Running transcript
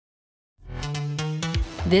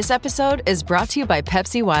This episode is brought to you by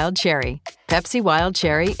Pepsi Wild Cherry. Pepsi Wild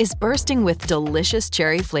Cherry is bursting with delicious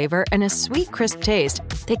cherry flavor and a sweet, crisp taste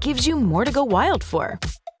that gives you more to go wild for.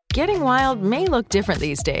 Getting wild may look different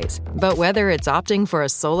these days, but whether it's opting for a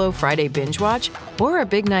solo Friday binge watch or a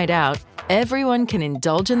big night out, everyone can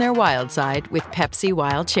indulge in their wild side with Pepsi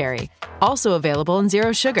Wild Cherry. Also available in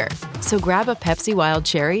Zero Sugar. So grab a Pepsi Wild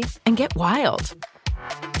Cherry and get wild.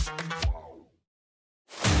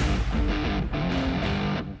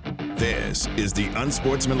 This is the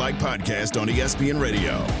Unsportsmanlike Podcast on ESPN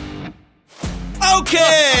Radio.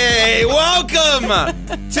 Okay, welcome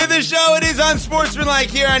to the show. It is Unsportsmanlike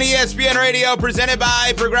here on ESPN Radio, presented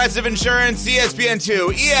by Progressive Insurance,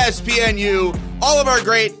 ESPN2, ESPNU, all of our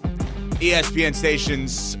great ESPN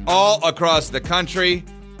stations all across the country,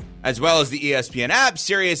 as well as the ESPN app,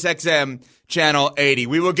 SiriusXM Channel 80.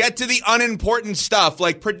 We will get to the unimportant stuff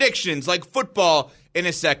like predictions, like football in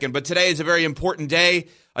a second, but today is a very important day.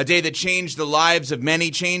 A day that changed the lives of many,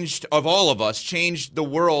 of all of us, changed the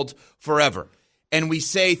world forever. And we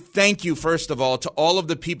say thank you, first of all, to all of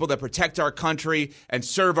the people that protect our country and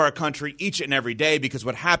serve our country each and every day, because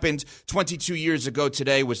what happened 22 years ago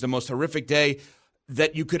today was the most horrific day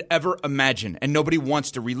that you could ever imagine. And nobody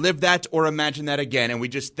wants to relive that or imagine that again. And we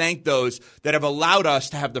just thank those that have allowed us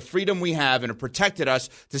to have the freedom we have and have protected us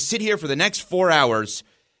to sit here for the next 4 hours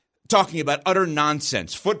talking about utter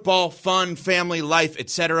nonsense, football, fun, family, life,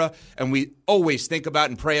 etc. And we always think about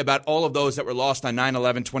and pray about all of those that were lost on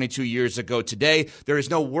 9/11 22 years ago today. There are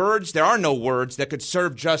no words that could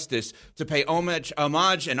serve justice to pay homage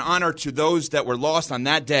and honor to those that were lost on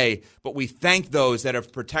that day. But we thank those that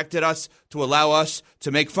have protected us to allow us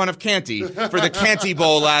to make fun of Canty for the Canty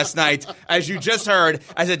Bowl last night, as you just heard,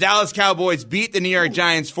 as the Dallas Cowboys beat the New York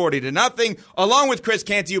Giants 40-0, along with Chris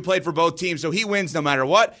Canty, who played for both teams, so he wins no matter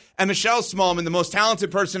what. And Michelle Smallman, the most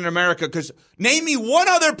talented person in America, because name me one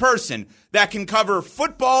other person that can cover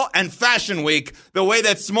football and Fashion Week the way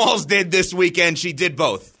that Smalls did this weekend. She did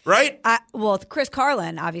both, right? Well, Chris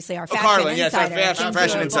Carlin, obviously our fashion insider. Yes, our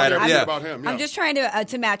fashion insider. Yeah. About him, yeah. I'm just trying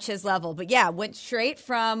to match his level. But yeah, went straight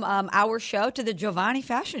from our show to the Giovanni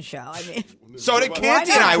fashion show. I mean, so did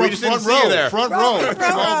Canty and I. We just didn't see you there. Front row.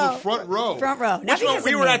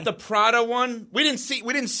 We were at the Prada one. We didn't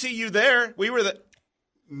see you there. We were the...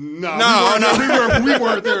 No, we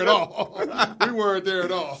weren't there at all. We weren't there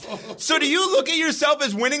at all. So do you look at yourself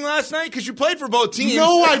as winning last night? Because you played for both teams.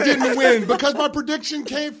 No, I didn't win because my prediction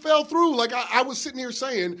fell through. Like I was sitting here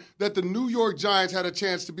saying that the New York Giants had a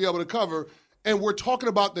chance to be able to cover, and we're talking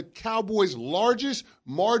about the Cowboys' largest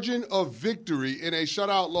margin of victory in a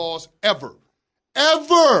shutout loss ever.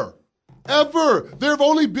 Ever. There have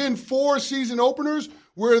only been 4 season openers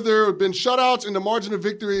where there have been shutouts and the margin of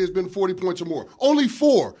victory has been 40 points or more. Only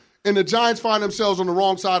 4. And the Giants find themselves on the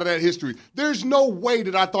wrong side of that history. There's no way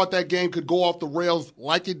that I thought that game could go off the rails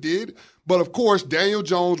like it did. But, of course, Daniel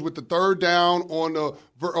Jones with the third down on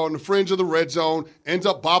the fringe of the red zone, ends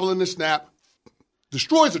up bobbling the snap,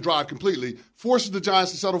 destroys the drive completely, forces the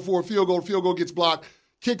Giants to settle for a field goal. Field goal gets blocked,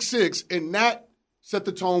 kick 6, and that set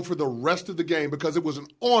the tone for the rest of the game because it was an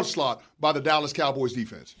onslaught by the Dallas Cowboys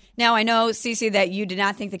defense. Now, I know, Cece, that you did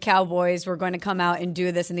not think the Cowboys were going to come out and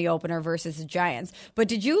do this in the opener versus the Giants. But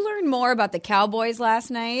did you learn more about the Cowboys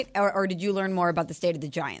last night, or did you learn more about the state of the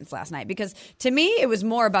Giants last night? Because to me, it was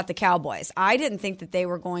more about the Cowboys. I didn't think that they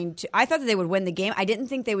were going to – I thought that they would win the game. I didn't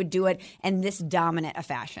think they would do it in this dominant a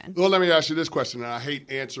fashion. Well, let me ask you this question, and I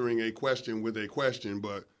hate answering a question with a question,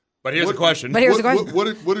 but here's the question.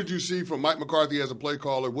 What did you see from Mike McCarthy as a play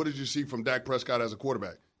caller? What did you see from Dak Prescott as a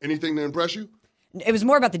quarterback? Anything to impress you? It was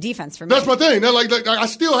more about the defense for me. That's my thing. Like I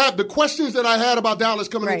still have the questions that I had about Dallas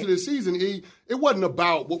coming into this season. It wasn't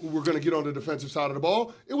about what we were going to get on the defensive side of the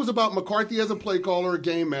ball. It was about McCarthy as a play caller, a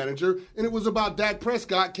game manager, and it was about Dak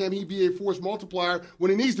Prescott. Can he be a force multiplier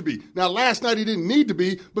when he needs to be? Now, last night he didn't need to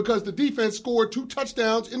be because the defense scored 2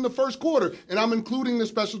 touchdowns in the first quarter, and I'm including the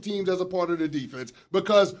special teams as a part of the defense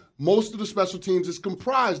because most of the special teams is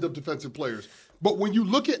comprised of defensive players. But when you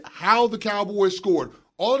look at how the Cowboys scored,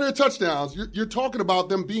 all of their touchdowns, you're talking about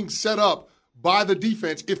them being set up by the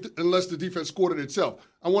defense unless the defense scored it itself.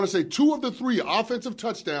 I want to say 2 of the 3 offensive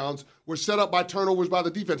touchdowns were set up by turnovers by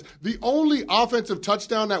the defense. The only offensive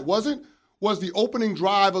touchdown that wasn't was the opening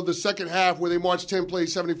drive of the second half where they marched 10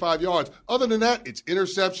 plays, 75 yards. Other than that, it's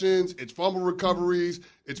interceptions, it's fumble recoveries,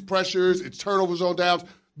 it's pressures, it's turnovers on downs.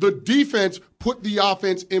 The defense put the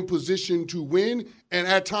offense in position to win, and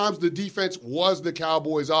at times the defense was the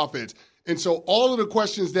Cowboys' offense. And so all of the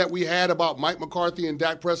questions that we had about Mike McCarthy and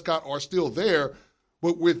Dak Prescott are still there.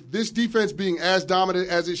 But with this defense being as dominant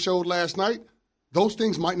as it showed last night, those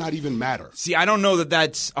things might not even matter. See, I don't know that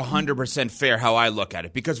that's 100% fair how I look at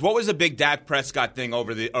it, because what was the big Dak Prescott thing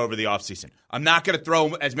over the offseason? I'm not going to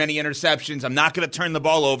throw as many interceptions. I'm not going to turn the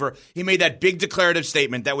ball over. He made that big declarative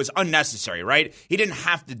statement that was unnecessary, right? He didn't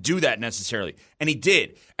have to do that necessarily, and he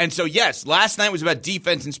did. And so, yes, last night was about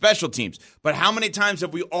defense and special teams, but how many times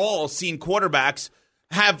have we all seen quarterbacks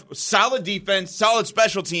have solid defense, solid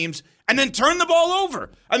special teams, and then turn the ball over?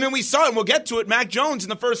 I mean, we saw it, and we'll get to it. Mac Jones in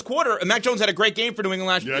the first quarter, and Mac Jones had a great game for New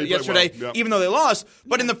England yesterday, well. Even though they lost.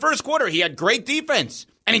 But in the first quarter, he had great defense,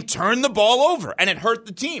 and he turned the ball over, and it hurt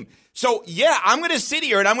the team. So, yeah, I'm going to sit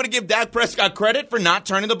here, and I'm going to give Dak Prescott credit for not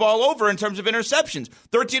turning the ball over in terms of interceptions.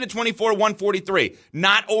 13 to 24, 143.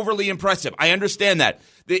 Not overly impressive. I understand that.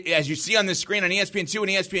 As you see on the screen on ESPN2 and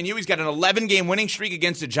ESPNU, he's got an 11-game winning streak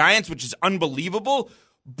against the Giants, which is unbelievable.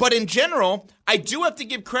 But in general, I do have to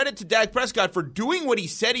give credit to Dak Prescott for doing what he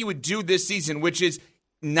said he would do this season, which is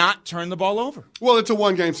not turn the ball over. Well, it's a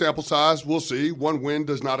one-game sample size. We'll see. One win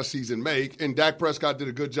does not a season make. And Dak Prescott did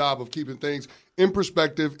a good job of keeping things in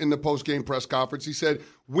perspective in the post-game press conference. He said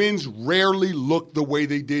wins rarely look the way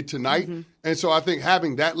they did tonight. Mm-hmm. And so I think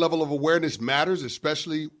having that level of awareness matters,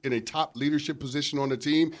 especially in a top leadership position on the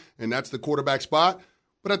team, and that's the quarterback spot.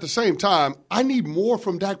 But at the same time, I need more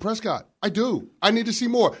from Dak Prescott. I do. I need to see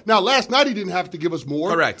more. Now, last night he didn't have to give us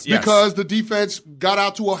more. Correct, yes. Because the defense got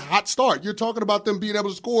out to a hot start. You're talking about them being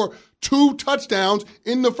able to score 2 touchdowns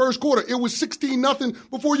in the first quarter. It was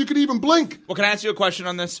 16-0 before you could even blink. Well, can I ask you a question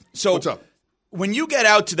on this? So, what's up? When you get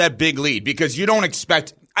out to that big lead, because you don't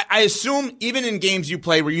expect – I assume even in games you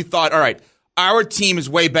play where you thought, all right, our team is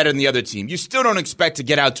way better than the other team, you still don't expect to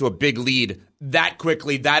get out to a big lead that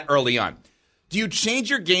quickly, that early on. Do you change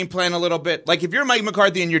your game plan a little bit? Like, if you're Mike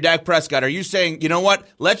McCarthy and you're Dak Prescott, are you saying, you know what,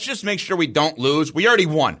 let's just make sure we don't lose? We already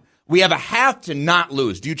won. We have a half to not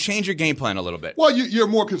lose. Do you change your game plan a little bit? Well, you're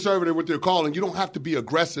more conservative with your calling. You don't have to be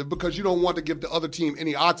aggressive because you don't want to give the other team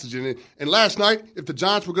any oxygen. And last night, if the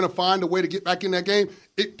Giants were going to find a way to get back in that game,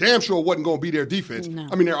 it damn sure wasn't going to be their defense. No.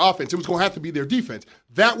 I mean, their offense. It was going to have to be their defense.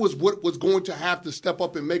 That was what was going to have to step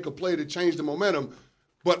up and make a play to change the momentum.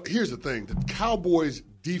 But here's the thing. The Cowboys'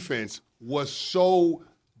 defense was so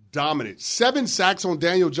dominant. 7 sacks on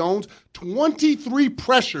Daniel Jones, 23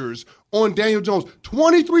 pressures on Daniel Jones.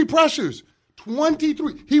 23 pressures.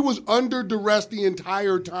 23. He was under duress the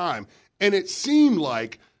entire time. And it seemed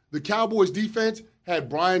like the Cowboys defense had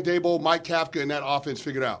Brian Daboll, Mike Kafka, and that offense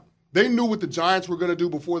figured out. They knew what the Giants were going to do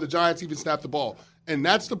before the Giants even snapped the ball. And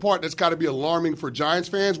that's the part that's got to be alarming for Giants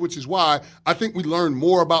fans, which is why I think we learned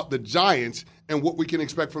more about the Giants and what we can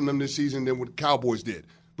expect from them this season than what the Cowboys did.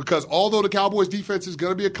 Because although the Cowboys' defense is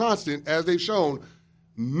going to be a constant, as they've shown,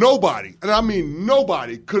 nobody, and I mean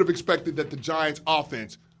nobody, could have expected that the Giants'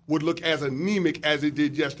 offense would look as anemic as it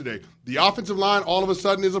did yesterday. The offensive line all of a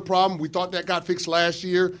sudden is a problem. We thought that got fixed last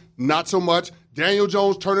year. Not so much. Daniel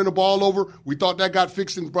Jones turning the ball over. We thought that got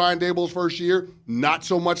fixed in Brian Daboll's first year. Not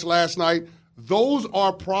so much last night. Those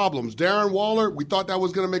are problems. Darren Waller, we thought that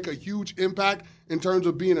was going to make a huge impact in terms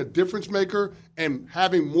of being a difference maker and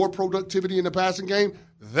having more productivity in the passing game.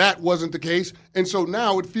 That wasn't the case. And so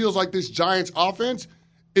now it feels like this Giants offense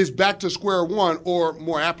is back to square one, or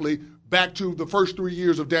more aptly, back to the first 3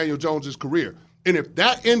 years of Daniel Jones' career. And if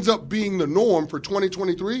that ends up being the norm for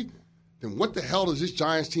 2023, then what the hell is this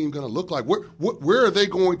Giants team going to look like? Where are they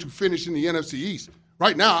going to finish in the NFC East?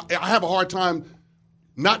 Right now, I have a hard time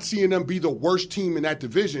not seeing them be the worst team in that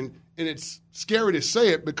division, and it's scary to say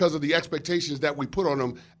it because of the expectations that we put on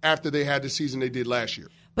them after they had the season they did last year.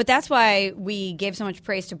 But that's why we gave so much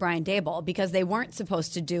praise to Brian Daboll, because they weren't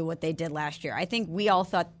supposed to do what they did last year. I think we all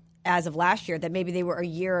thought as of last year that maybe they were a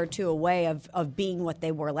year or two away of being what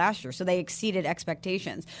they were last year. So they exceeded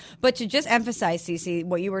expectations. But to just emphasize, Cece,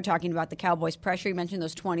 what you were talking about, the Cowboys' pressure, you mentioned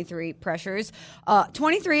those 23 pressures.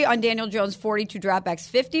 23 on Daniel Jones, 42 dropbacks,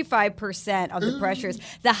 55% of the pressures.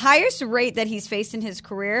 The highest rate that he's faced in his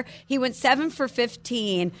career, he went 7 for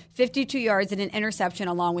 15, 52 yards and an interception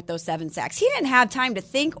along with those 7 sacks. He didn't have time to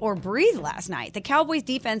think or breathe last night. The Cowboys'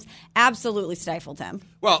 defense absolutely stifled him.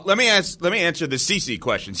 Well, let me answer the CC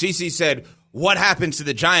question. CC said, what happens to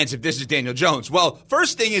the Giants if this is Daniel Jones? Well,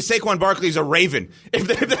 first thing is Saquon Barkley's a Raven. With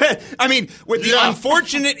the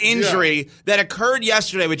unfortunate injury that occurred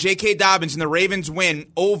yesterday with J.K. Dobbins and the Ravens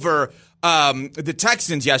win over the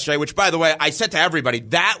Texans yesterday, which, by the way, I said to everybody,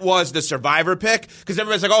 that was the survivor pick because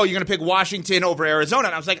everybody's like, oh, you're going to pick Washington over Arizona.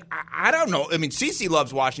 And I was like, I don't know. I mean, CeCe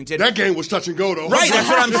loves Washington. That game was touch and go, though. Right, that's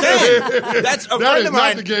what I'm saying. That's a friend of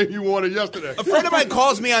mine. Not the game you wanted yesterday. A friend of mine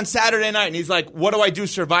calls me on Saturday night, and he's like, what do I do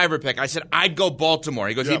survivor pick? I said, I'd go Baltimore.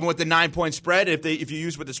 He goes, even with the 9-point spread, if you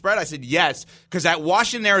use with the spread? I said, yes, because that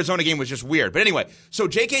Washington-Arizona game was just weird. But anyway, so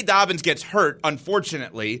J.K. Dobbins gets hurt,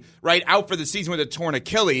 unfortunately, right, out for the season with a torn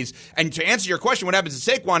Achilles. And to answer your question, what happens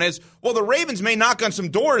to Saquon is, well, the Ravens may knock on some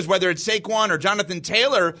doors, whether it's Saquon or Jonathan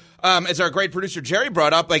Taylor, as our great producer Jerry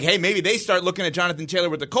brought up, like, hey, maybe they start looking at Jonathan Taylor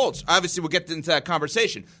with the Colts. Obviously, we'll get into that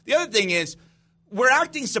conversation. The other thing is, we're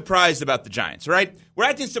acting surprised about the Giants, right? We're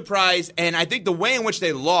acting surprised, and I think the way in which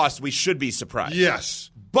they lost, we should be surprised. Yes.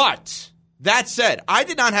 But that said, I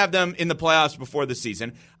did not have them in the playoffs before the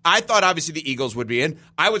season. I thought, obviously, the Eagles would be in.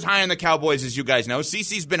 I was high on the Cowboys, as you guys know.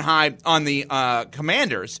 CeCe's been high on the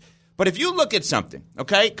Commanders. But if you look at something,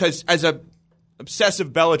 okay, because as a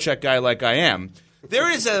obsessive Belichick guy like I am, there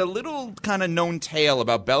is a little kind of known tale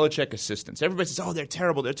about Belichick assistants. Everybody says, oh, they're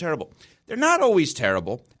terrible, they're terrible. They're not always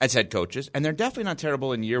terrible as head coaches, and they're definitely not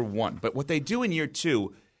terrible in year one. But what they do in year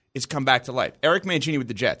two is come back to life. Eric Mangini with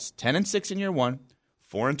the Jets, 10-6 in year one,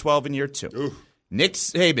 4-12 in year two. Oof. Nick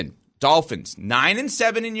Saban, Dolphins,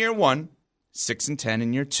 9-7 in year one, 6-10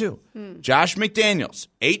 in year two. Josh McDaniels,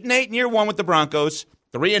 8-8 in year one with the Broncos,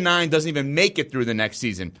 3-9, doesn't even make it through the next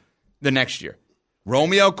season, the next year.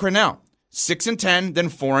 Romeo Crennel, 6-10, then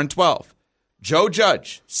 4-12. Joe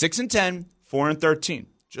Judge, 6-10, 4-13.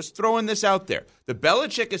 Just throwing this out there. The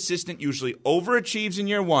Belichick assistant usually overachieves in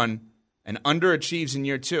year one and underachieves in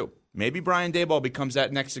year two. Maybe Brian Daboll becomes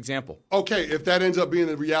that next example. Okay, if that ends up being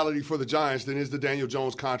the reality for the Giants, then is the Daniel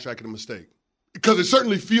Jones contract a mistake? Because it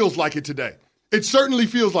certainly feels like it today. It certainly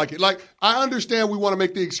feels like it. Like, I understand we want to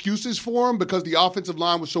make the excuses for him because the offensive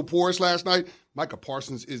line was so porous last night. Micah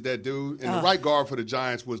Parsons is that dude. And the right guard for the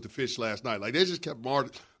Giants was the fish last night. Like, they just kept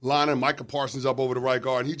lining Micah Parsons up over the right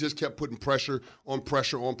guard, and he just kept putting pressure on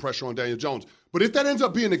Daniel Jones. But if that ends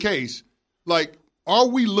up being the case, like, are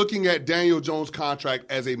we looking at Daniel Jones' contract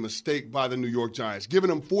as a mistake by the New York Giants, giving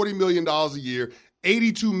him $40 million a year,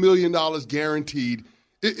 $82 million guaranteed?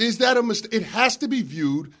 Is that a mistake? It has to be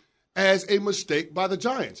viewed as a mistake by the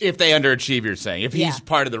Giants. If they underachieve, you're saying. If he's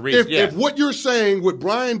part of the reason. If what you're saying with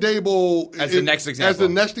Brian Daboll as the next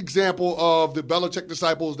example of the Belichick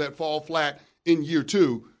disciples that fall flat in year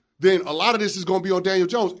two, then a lot of this is going to be on Daniel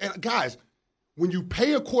Jones. And guys, when you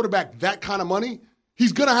pay a quarterback that kind of money,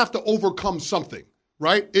 he's going to have to overcome something,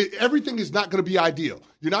 right? Everything is not going to be ideal.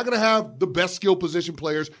 You're not going to have the best skill position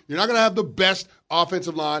players. You're not going to have the best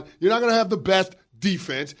offensive line. You're not going to have the best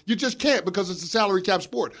defense. You just can't because it's a salary cap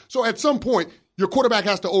sport. So at some point, your quarterback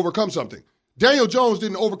has to overcome something. Daniel Jones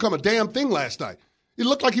didn't overcome a damn thing last night. It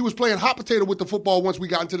looked like he was playing hot potato with the football once we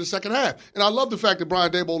got into the second half. And I love the fact that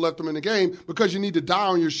Brian Daboll left him in the game because you need to die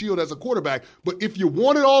on your shield as a quarterback. But if you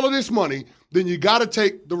wanted all of this money, then you got to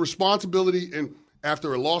take the responsibility and,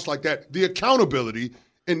 after a loss like that, the accountability.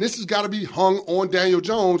 And this has got to be hung on Daniel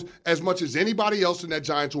Jones as much as anybody else in that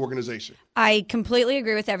Giants organization. I completely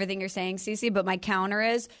agree with everything you're saying, Cece, but my counter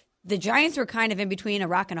is the Giants were kind of in between a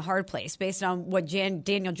rock and a hard place based on what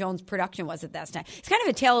Daniel Jones' production was at that time. It's kind of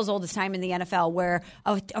a tale as old as time in the NFL where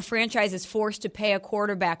a franchise is forced to pay a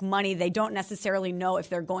quarterback money they don't necessarily know if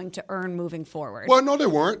they're going to earn moving forward. Well, no, they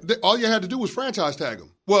weren't. All you had to do was franchise tag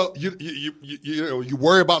him. Well, you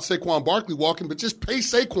worry about Saquon Barkley walking, but just pay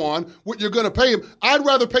Saquon what you're going to pay him. I'd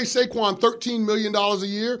rather pay Saquon $13 million a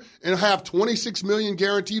year and have $26 million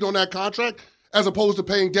guaranteed on that contract as opposed to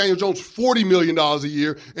paying Daniel Jones $40 million a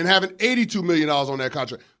year and having $82 million on that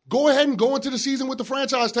contract. Go ahead and go into the season with the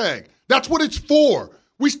franchise tag. That's what it's for.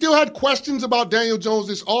 We still had questions about Daniel Jones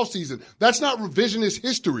this offseason. That's not revisionist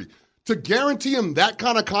history. To guarantee him that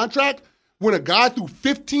kind of contract when a guy threw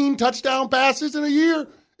 15 touchdown passes in a year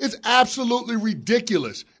is absolutely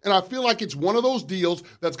ridiculous. And I feel like it's one of those deals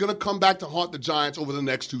that's going to come back to haunt the Giants over the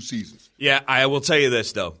next two seasons. Yeah, I will tell you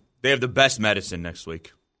this, though. They have the best medicine next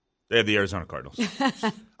week. They have the Arizona Cardinals.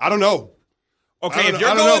 I don't know. Okay, if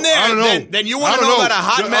you're going there, then you want to know about a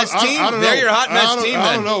hot mess team? They're your hot mess team,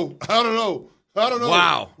 I don't know.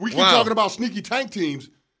 Wow. We keep talking about sneaky tank teams.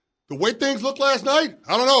 The way things looked last night,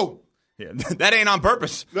 I don't know. Yeah, that ain't on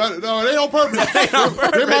purpose. No, it ain't on purpose.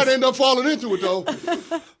 They might end up falling into it, though.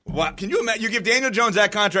 Wow. Can you imagine? You give Daniel Jones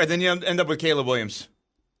that contract, then you end up with Caleb Williams.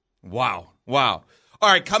 Wow. All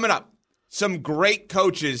right, coming up. Some great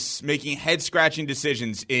coaches making head-scratching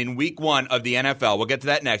decisions in week one of the NFL. We'll get to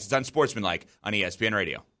that next. It's Unsportsmanlike on ESPN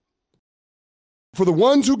Radio. For the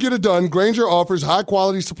ones who get it done, Grainger offers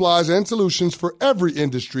high-quality supplies and solutions for every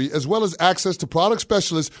industry, as well as access to product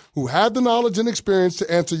specialists who have the knowledge and experience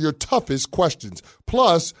to answer your toughest questions.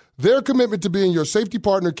 Plus, their commitment to being your safety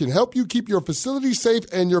partner can help you keep your facility safe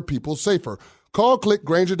and your people safer. Call, click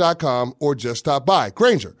Grainger.com, or just stop by.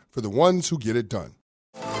 Grainger, for the ones who get it done.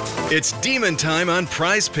 It's Demon Time on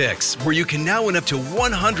Prize Picks, where you can now win up to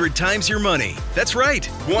 100 times your money. That's right,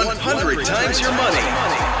 100 times your money.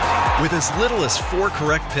 With as little as 4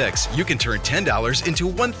 correct picks, you can turn $10 into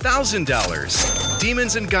 $1,000.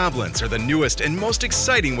 Demons and Goblins are the newest and most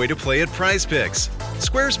exciting way to play at Prize Picks.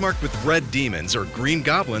 Squares marked with red demons or green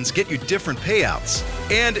goblins get you different payouts.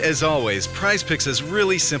 And as always, Prize Picks is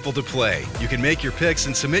really simple to play. You can make your picks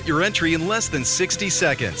and submit your entry in less than 60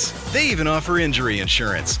 seconds. They even offer injury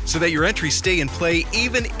insurance, so that your entries stay in play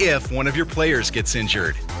even if one of your players gets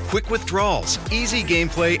injured. Quick withdrawals, easy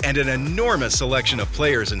gameplay, and an enormous selection of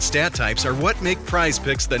players and stat types are what make Prize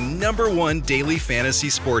Picks the #1 daily fantasy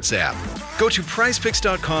sports app. Go to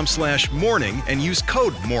prizepicks.com/morning and use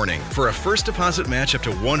code MORNING for a first deposit match up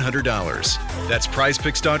to $100. That's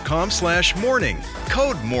prizepicks.com/morning.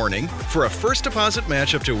 Code MORNING for a first deposit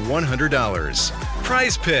match up to $100.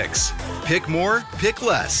 Prize Picks. Pick more, pick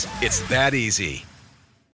less. It's that easy.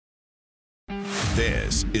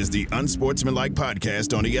 This is the Unsportsmanlike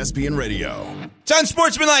Podcast on ESPN Radio. It's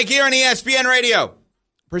Unsportsmanlike here on ESPN Radio.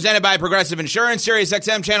 Presented by Progressive Insurance, Sirius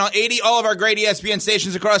XM Channel 80, all of our great ESPN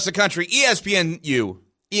stations across the country, ESPNU,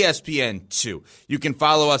 ESPN2. You can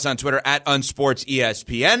follow us on Twitter at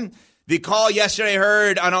UnsportsESPN. The call yesterday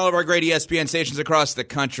heard on all of our great ESPN stations across the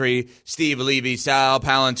country. Steve Levy, Sal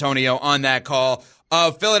Paolantonio on that call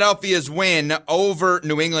of Philadelphia's win over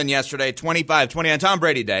New England yesterday, 25-20 on Tom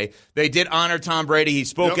Brady Day. They did honor Tom Brady. He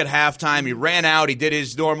spoke at halftime. He ran out. He did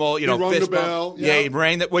his normal, fist the bell. bump. Yeah, he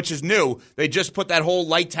rang that, which is new. They just put that whole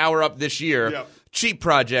light tower up this year. Yep. Cheap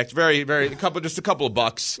project, just a couple of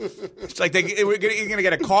bucks. It's like you're going to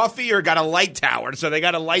get a coffee or got a light tower. So they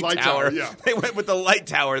got a light tower. Yeah. They went with the light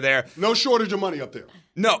tower there. No shortage of money up there.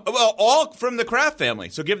 No, well, all from the Kraft family,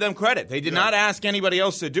 so give them credit. They did not ask anybody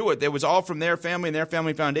else to do it. It was all from their family and their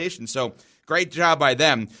family foundation, so great job by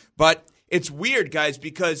them. But it's weird, guys,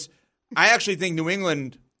 because I actually think New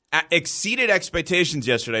England exceeded expectations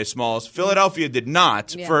yesterday, Smalls. Philadelphia did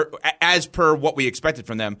not, as per what we expected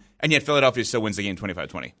from them, and yet Philadelphia still wins the game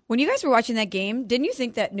 25-20. When you guys were watching that game, didn't you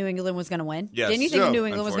think that New England was going to win? Yes. Didn't you think New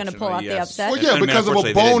England was going to pull out the upset? Well, yeah, because of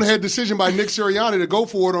a bonehead decision by Nick Sirianni to go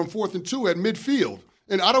for it on 4th and 2 at midfield.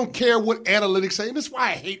 And I don't care what analytics say. And that's why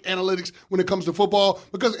I hate analytics when it comes to football,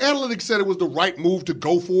 because analytics said it was the right move to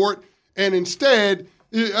go for it. And instead,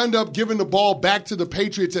 you end up giving the ball back to the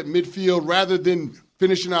Patriots at midfield rather than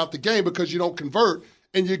finishing out the game because you don't convert.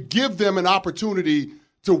 And you give them an opportunity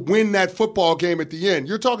to win that football game at the end.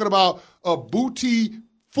 You're talking about a booty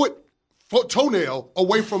foot toenail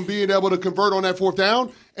away from being able to convert on that 4th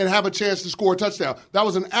down and have a chance to score a touchdown. That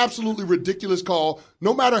was an absolutely ridiculous call,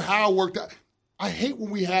 no matter how it worked out. I hate when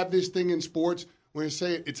we have this thing in sports when you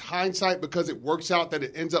say it's hindsight because it works out that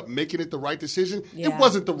it ends up making it the right decision. Yeah. It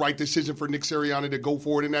wasn't the right decision for Nick Sirianni to go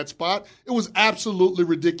for it in that spot. It was absolutely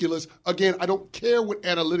ridiculous. Again, I don't care what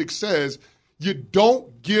analytics says. You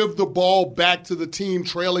don't give the ball back to the team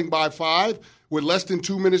trailing by 5 with less than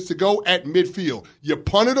 2 minutes to go at midfield. You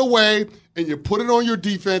punt it away and you put it on your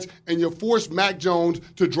defense and you force Mac Jones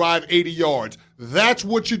to drive 80 yards. That's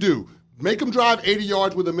what you do. Make them drive 80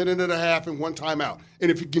 yards with a minute and a half and 1 timeout.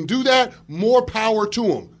 And if you can do that, more power to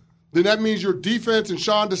them. Then that means your defense and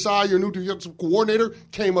Sean Desai, your new defensive coordinator,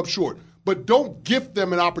 came up short. But don't gift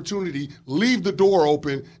them an opportunity, leave the door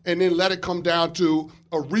open, and then let it come down to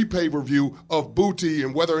a replay review of Booty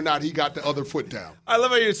and whether or not he got the other foot down. I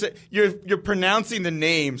love how you say you're pronouncing the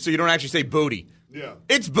name so you don't actually say Booty. Yeah.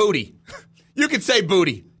 It's Booty. You can say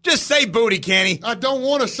Booty. Just say Booty, Kenny. I don't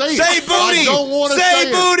want to say it. Say Booty. I don't want to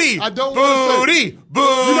say Booty. I don't want to say it.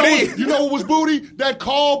 Booty. You know what was Booty? That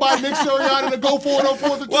call by Nick Sirianni to go for it on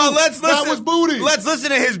 4th and 2. Well, let's listen. That was Booty. Let's listen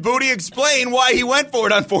to his Booty explain why he went for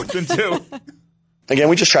it on 4th and 2. Again,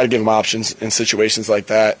 we just try to give him options in situations like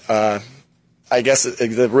that. I guess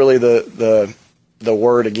really the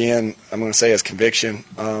word, again, I'm going to say is conviction.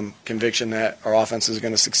 Conviction that our offense is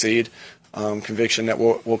going to succeed. Conviction that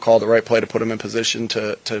we'll call the right play to put them in position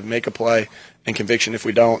to make a play, and conviction if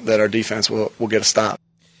we don't that our defense will get a stop.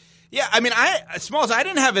 Yeah, I mean, Smalls, I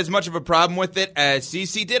didn't have as much of a problem with it as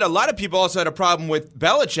CC did. A lot of people also had a problem with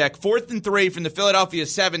Belichick. 4th and 3 from the Philadelphia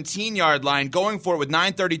 17-yard line, going for it with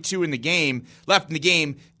 9:32 in the game, left in the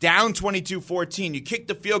game, down 22-14. You kick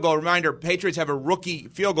the field goal. Reminder, Patriots have a rookie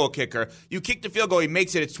field goal kicker. You kick the field goal, he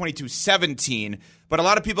makes it, it's 22-17. But a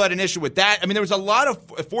lot of people had an issue with that. I mean, there was a lot of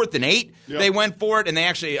 4th and 8. Yep. They went for it, and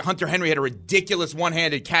Hunter Henry had a ridiculous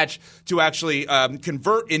one-handed catch to actually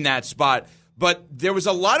convert in that spot. But there was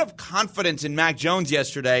a lot of confidence in Mac Jones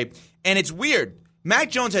yesterday, and it's weird.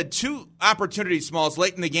 Mac Jones had 2 opportunities, Smalls,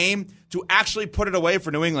 late in the game to actually put it away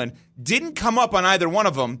for New England. Didn't come up on either one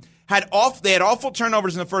of them. They had awful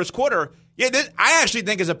turnovers in the first quarter. Yeah, I actually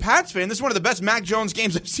think as a Pats fan, this is one of the best Mac Jones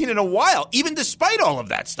games I've seen in a while, even despite all of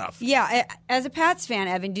that stuff. Yeah, as a Pats fan,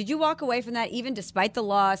 Evan, did you walk away from that even despite the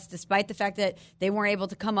loss, despite the fact that they weren't able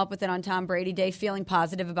to come up with it on Tom Brady Day, feeling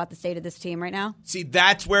positive about the state of this team right now? See,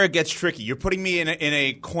 that's where it gets tricky. You're putting me in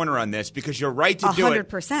a corner on this because you're right to do it.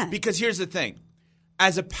 100%. Because here's the thing.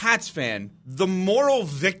 As a Pats fan, the moral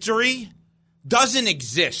victory doesn't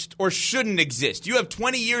exist or shouldn't exist. You have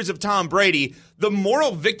 20 years of Tom Brady. The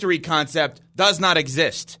moral victory concept does not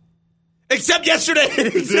exist. Except yesterday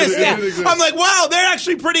it existed. I'm like, wow, they're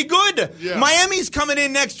actually pretty good. Yeah. Miami's coming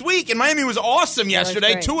in next week, and Miami was awesome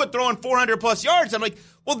yesterday. Tua throwing 400-plus yards. I'm like,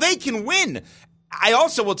 well, they can win. I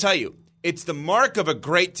also will tell you, it's the mark of a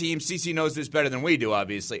great team. CC knows this better than we do,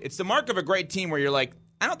 obviously. It's the mark of a great team where you're like,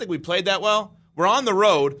 I don't think we played that well. We're on the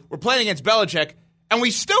road. We're playing against Belichick, and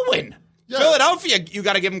we still win. Yeah. Philadelphia, you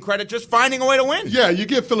got to give them credit just finding a way to win. Yeah, you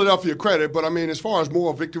give Philadelphia credit, but I mean, as far as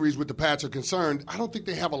moral victories with the Pats are concerned, I don't think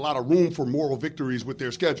they have a lot of room for moral victories with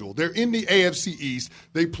their schedule. They're in the AFC East,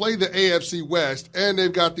 they play the AFC West, and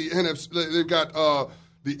they've got the NFC. They've got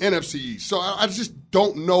the NFC East. So I just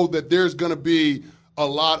don't know that there's going to be a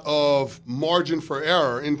lot of margin for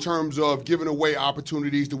error in terms of giving away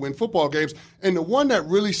opportunities to win football games. And the one that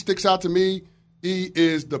really sticks out to me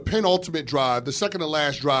is the penultimate drive, the second to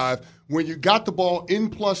last drive. When you got the ball in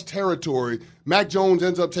plus territory, Mac Jones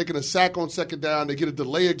ends up taking a sack on second down. They get a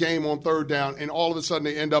delay of game on third down, and all of a sudden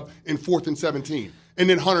they end up in 4th and 17. And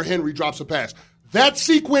then Hunter Henry drops a pass. That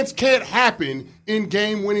sequence can't happen in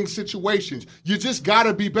game-winning situations. You just got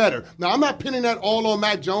to be better. Now, I'm not pinning that all on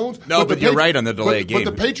Mac Jones. No, but you're right on the delay of game.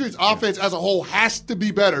 But the Patriots' offense as a whole has to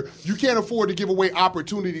be better. You can't afford to give away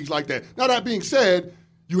opportunities like that. Now, that being said,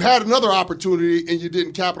 you had another opportunity and you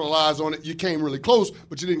didn't capitalize on it. You came really close,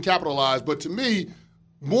 but you didn't capitalize. But to me,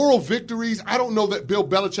 moral victories, I don't know that Bill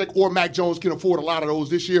Belichick or Mac Jones can afford a lot of those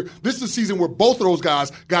this year. This is a season where both of those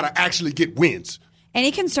guys got to actually get wins.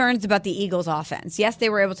 Any concerns about the Eagles' offense? Yes, they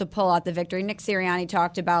were able to pull out the victory. Nick Sirianni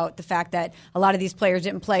talked about the fact that a lot of these players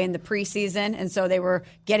didn't play in the preseason, and so they were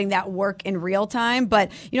getting that work in real time.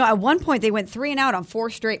 But, at one point they went 3 and out on 4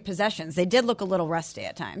 straight possessions. They did look a little rusty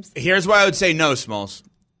at times. Here's why I would say no, Smalls.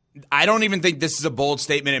 I don't even think this is a bold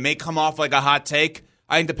statement. It may come off like a hot take.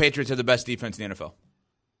 I think the Patriots have the best defense in the NFL.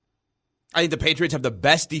 I think the Patriots have the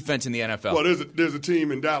best defense in the NFL. Well, there's a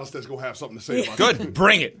team in Dallas that's going to have something to say about it. Good.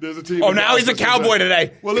 Bring it. There's a team. Oh, now he's a Cowboy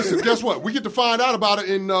today. Well, listen, guess what? We get to find out about it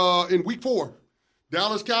in week 4.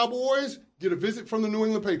 Dallas Cowboys get a visit from the New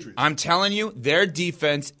England Patriots. I'm telling you, their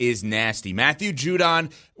defense is nasty. Matthew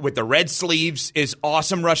Judon with the red sleeves is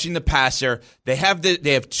awesome rushing the passer. They have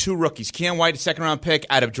 2 rookies. Keon White, a second-round pick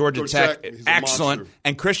out of Georgia Tech. Excellent.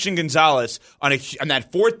 And Christian Gonzalez on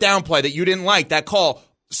that 4th down play that you didn't like, that call.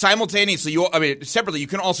 Simultaneously, separately, you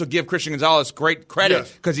can also give Christian Gonzalez great credit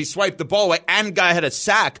because he swiped the ball away and guy had a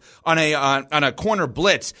sack on a corner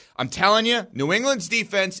blitz. I'm telling you, New England's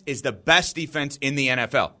defense is the best defense in the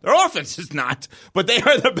NFL. Their offense is not, but they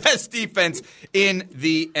are the best defense in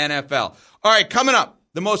the NFL. All right, coming up,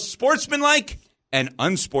 the most sportsmanlike and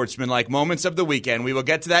unsportsmanlike moments of the weekend. We will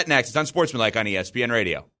get to that next. It's Unsportsmanlike on ESPN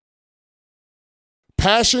Radio.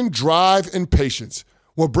 Passion, drive, and patience.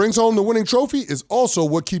 What brings home the winning trophy is also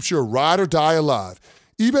what keeps your ride or die alive.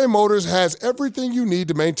 eBay Motors has everything you need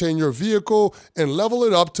to maintain your vehicle and level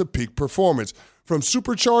it up to peak performance. From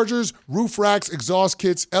superchargers, roof racks, exhaust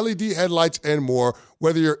kits, LED headlights, and more,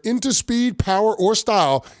 whether you're into speed, power, or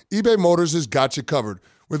style, eBay Motors has got you covered.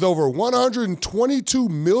 With over 122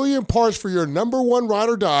 million parts for your number one ride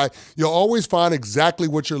or die, you'll always find exactly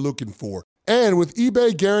what you're looking for. And with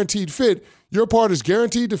eBay Guaranteed Fit, your part is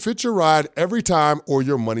guaranteed to fit your ride every time or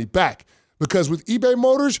your money back. Because with eBay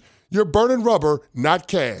Motors, you're burning rubber, not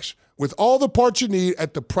cash. With all the parts you need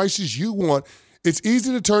at the prices you want, it's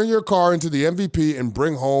easy to turn your car into the MVP and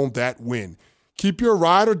bring home that win. Keep your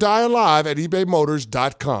ride or die alive at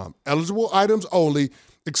ebaymotors.com. Eligible items only.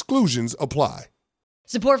 Exclusions apply.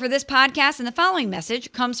 Support for this podcast and the following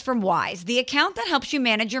message comes from Wise, the account that helps you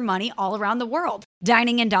manage your money all around the world.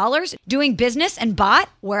 Dining in dollars, doing business and bot,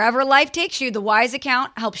 wherever life takes you, the Wise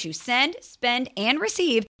account helps you send, spend, and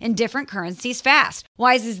receive in different currencies fast.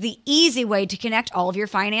 Wise is the easy way to connect all of your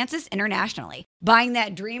finances internationally. Buying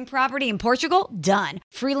that dream property in Portugal? Done.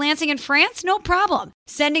 Freelancing in France? No problem.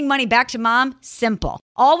 Sending money back to mom? Simple.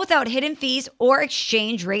 All without hidden fees or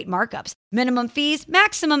exchange rate markups. Minimum fees,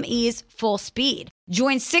 maximum ease, full speed.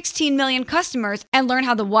 Join 16 million customers and learn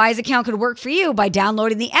how the Wise account could work for you by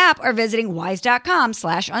downloading the app or visiting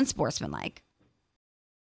wise.com/unsportsmanlike.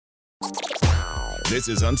 This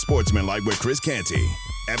is Unsportsmanlike with Chris Canty,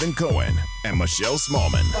 Evan Cohen, and Michelle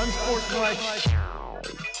Smallman. Unsportsmanlike.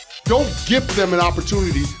 Don't give them an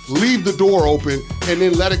opportunity, leave the door open, and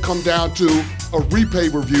then let it come down to a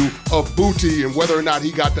replay review of Booty and whether or not he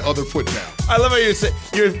got the other foot down. I love how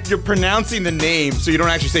you're pronouncing the name so you don't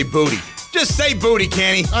actually say booty. Just say booty,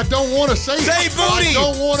 Canty. I don't want to say it. Say booty. I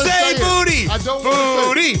don't want to say booty. it. I don't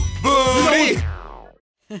want to say it.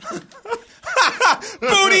 Booty.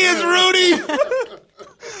 Booty is Rudy.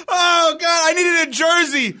 Oh, God. I needed a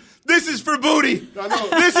jersey. This is for Booty. I know.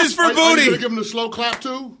 This is for Are Booty. you going to give him the slow clap,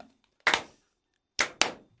 too?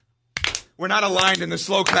 We're not aligned in the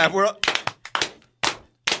slow clap. We're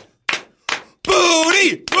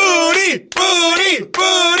Booty, booty, booty,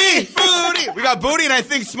 booty, booty. We got booty, and I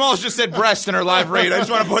think Smalls just said breast in her live read. I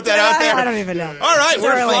just want to put that out there. I don't even know. All right, It's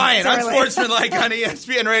we're early. flying. It's early. Unsportsmanlike on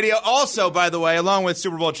ESPN Radio. Also, by the way, along with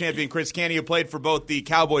Super Bowl champion Chris Canty, who played for both the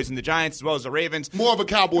Cowboys and the Giants, as well as the Ravens. More of a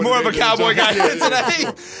Cowboy guy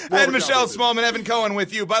today. And Michelle Cowboy. Smallman, Evan Cohen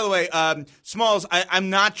with you. By the way, Smalls, I'm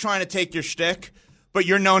not trying to take your shtick, but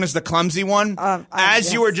you're known as the clumsy one.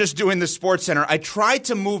 As you were just doing the Sports Center, I tried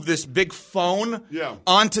to move this big phone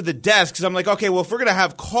onto the desk because I'm like, okay, well, if we're going to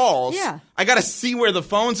have calls, I got to see where the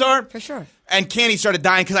phones are. For sure. And Canty started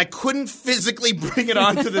dying because I couldn't physically bring it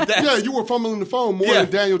onto the desk. Yeah, you were fumbling the phone more than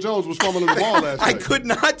Daniel Jones was fumbling the ball last night. I could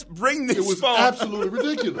not bring this phone. It was absolutely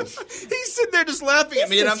ridiculous. He's sitting there just laughing at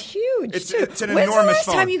me. This And is huge. It's an When's enormous the last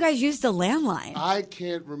phone. time you guys used a landline? I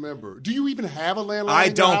can't remember. Do you even have a landline? I in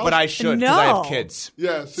your don't, house? but I should because I No. have kids.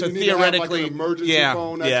 Yeah, so you need theoretically, to have like an emergency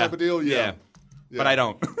phone, that type of deal? Yeah. But I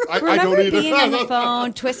don't. I Remember don't either. being on the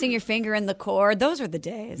phone, twisting your finger in the cord? Those were the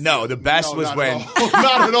days. No, the best was not when. At all.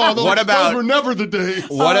 Not at all. Those were never the days.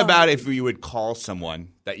 What about if you would call someone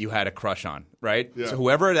that you had a crush on, right? Yeah. So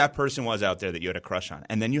whoever that person was out there that you had a crush on,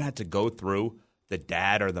 and then you had to go through the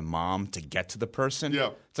dad or the mom to get to the person. Yeah.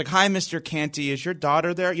 It's like, hi, Mr. Canty, is your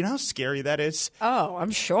daughter there? You know how scary that is? Oh,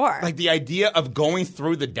 I'm sure. Like the idea of going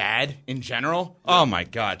through the dad in general. Yeah. Oh, my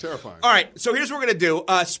God. Terrifying. All right, so here's what we're going to do.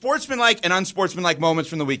 Sportsmanlike and unsportsmanlike moments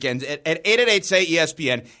from the weekend at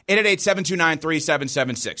 888-SAY-ESPN,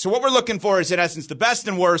 888-729-3776. So what we're looking for is, in essence, the best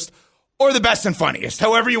and worst or the best and funniest,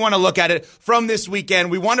 however you want to look at it from this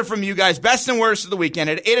weekend. We want it from you guys, best and worst of the weekend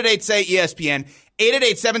at 888-SAY-ESPN,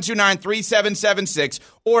 888-729-3776,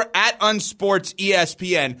 or at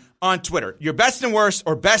UnsportsESPN on Twitter. Your best and worst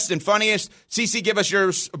or best and funniest. CC, give us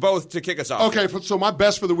yours both to kick us off. Okay, so my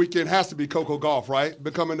best for the weekend has to be Coco Gauff, right?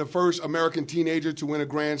 Becoming the first American teenager to win a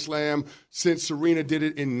Grand Slam since Serena did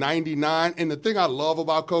it in 99. And the thing I love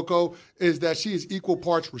about Coco is that she is equal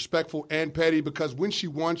parts respectful and petty because when she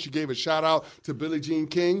won, she gave a shout-out to Billie Jean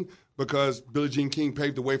King because Billie Jean King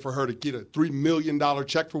paved the way for her to get a $3 million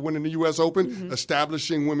check for winning the U.S. Open,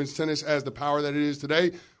 establishing women's tennis as the power that it is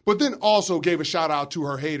today. But then also gave a shout-out to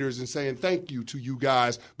her haters and saying thank you to you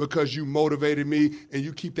guys because you motivated me and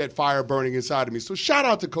you keep that fire burning inside of me. So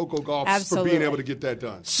shout-out to Coco Gauff for being able to get that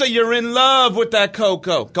done. So you're in love with that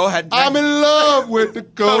Coco. Go ahead. I'm in love with the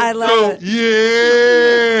Coco. I love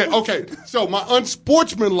it. Yeah. Okay, so my most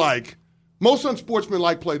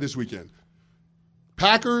unsportsmanlike play this weekend.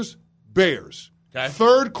 Packers, Bears. Okay.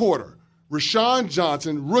 Third quarter, Rashawn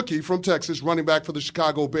Johnson, rookie from Texas, running back for the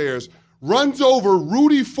Chicago Bears, runs over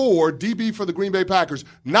Rudy Ford, DB for the Green Bay Packers,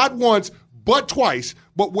 not once, but twice.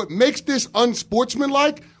 But what makes this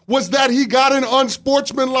unsportsmanlike was that he got an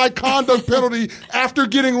unsportsmanlike conduct penalty after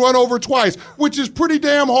getting run over twice, which is pretty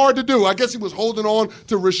damn hard to do. I guess he was holding on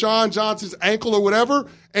to Rashawn Johnson's ankle or whatever,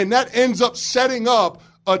 and that ends up setting up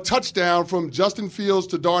a touchdown from Justin Fields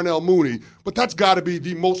to Darnell Mooney. But that's got to be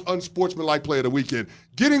the most unsportsmanlike play of the weekend.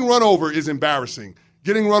 Getting run over is embarrassing.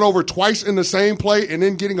 Getting run over twice in the same play and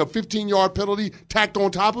then getting a 15-yard penalty tacked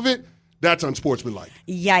on top of it, That's unsportsmanlike.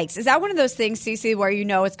 Yikes. Is that one of those things, Cece, where you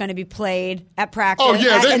know it's going to be played at practice? Oh,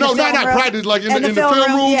 yeah. Not practice. Like in the film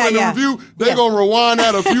room, in the review, they're going to rewind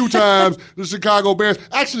that a few times, the Chicago Bears.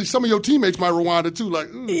 Actually, some of your teammates might rewind it too.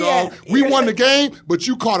 Like, dog, we won the game, but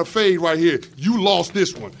you caught a fade right here. You lost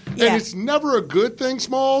this one. Yeah. And it's never a good thing,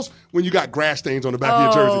 Smalls, when you got grass stains on the back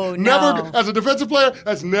of your jersey. Never, as a defensive player,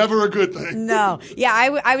 that's never a good thing. No. Yeah,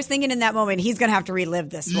 I was thinking in that moment, he's going to have to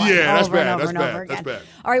relive this one over and over again. That's bad.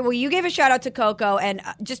 All right, well, you gave a shout out to Coco, and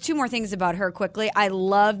just two more things about her quickly. I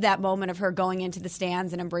love that moment of her going into the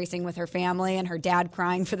stands and embracing with her family and her dad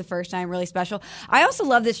crying for the first time, really special. I also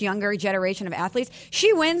love this younger generation of athletes.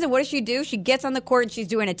 She wins, and what does she do? She gets on the court and she's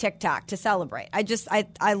doing a TikTok to celebrate.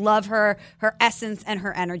 I love her essence and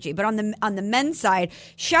her energy. But on the men's side,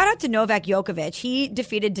 shout out to Novak Djokovic. He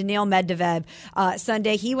defeated Daniil Medvedev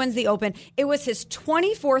Sunday. He wins the Open. It was his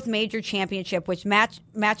 24th major championship, which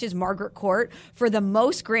matches Margaret Court for the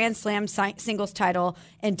most Grand Slam singles title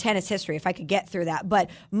in tennis history, if I could get through that. But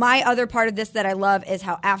my other part of this that I love is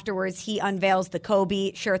how afterwards he unveils the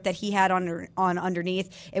Kobe shirt that he had on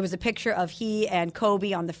underneath. It was a picture of he and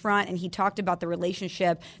Kobe on the front, and he talked about the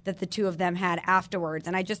relationship that the two of them had afterwards.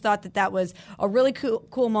 And I just thought that was a really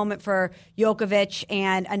cool moment for Djokovic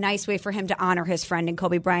and a nice way for him to honor his friend and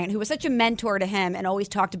Kobe Bryant, who was such a mentor to him and always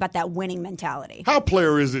talked about that winning mentality. How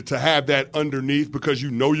player is it to have that underneath because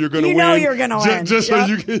you know you're going to win? You know you're going to win. Just so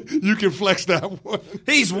you can flex that one.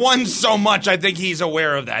 He's won so much, I think he's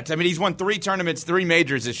aware of that. I mean, he's won 3 tournaments, 3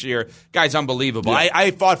 majors this year. Guy's unbelievable. Yeah.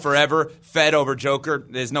 I fought forever, fed over Joker.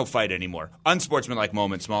 There's no fight anymore. Unsportsmanlike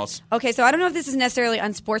moment, Smalls. Okay, so I don't know if this is necessarily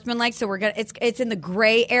unsportsmanlike, so it's in the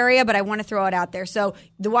gray area, but I want to throw it out there. So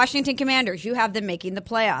the Washington Commanders, you have them making the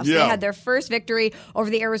playoffs. Yeah. They had their first victory over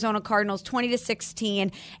the Arizona Cardinals,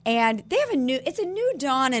 20-16, and they have a new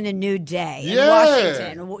dawn and a new day in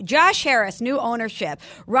Washington. Josh Harris, new ownership.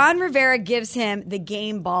 Ron Rivera gives him the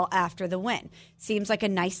game ball after the win. Seems like a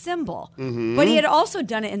nice symbol. Mm-hmm. But he had also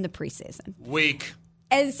done it in the preseason. Weak.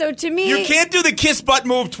 And so to me, you can't do the kiss butt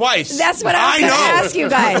move twice. That's what I was going to ask you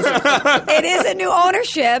guys. It is a new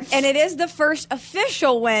ownership, and it is the first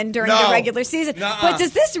official win during the regular season. But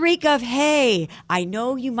does this reek of, hey, I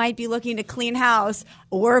know you might be looking to clean house.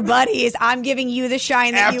 We're buddies. I'm giving you the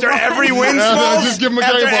shine that after you want. Every win, Smalls. Just give him a game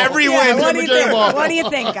ball. After every win, what do you think? What do you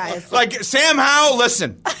think, guys? Like Sam Howell,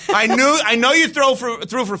 listen. I know you threw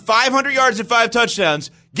for 500 yards and 5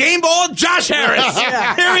 touchdowns. Game ball, Josh Harris.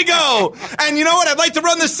 Here we go. And you know what? I'd like to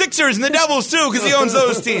run the Sixers and the Devils, too, because he owns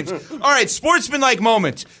those teams. All right, sportsmanlike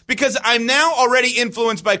moment. Because I'm now already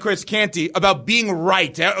influenced by Chris Canty about being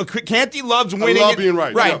right. Canty loves winning. I love being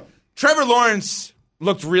right. Right. Yeah. Trevor Lawrence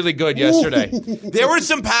looked really good yesterday. There were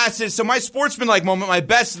some passes. So my sportsmanlike moment, my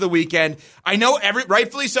best of the weekend. I know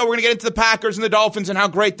rightfully so, we're going to get into the Packers and the Dolphins and how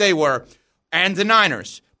great they were. And the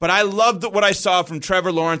Niners. But I loved what I saw from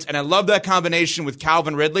Trevor Lawrence, and I love that combination with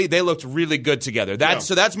Calvin Ridley. They looked really good together.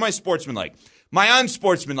 So that's my sportsmanlike. My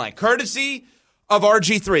unsportsmanlike, courtesy of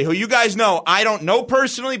RG3, who you guys know I don't know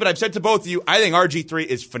personally, but I've said to both of you, I think RG3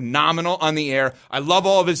 is phenomenal on the air. I love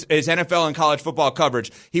all of his NFL and college football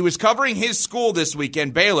coverage. He was covering his school this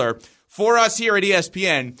weekend, Baylor, for us here at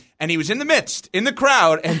ESPN, and he was in the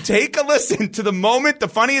crowd, and take a listen to the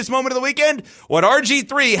funniest moment of the weekend, what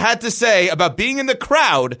RG3 had to say about being in the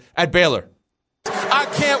crowd at Baylor. I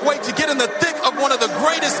can't wait to get in the thick of one of the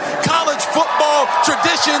greatest college football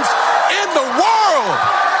traditions in the world.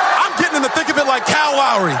 I'm getting in the thick of it like Kyle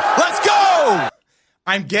Lowry. Let's go!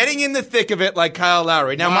 I'm getting in the thick of it like Kyle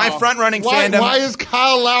Lowry. Now, my front-running fandom... Why is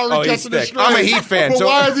Kyle Lowry catching it straight? I'm a Heat fan. But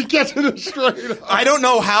why is he catching it straight? I don't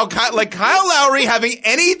know how Kyle Lowry having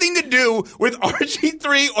anything to do with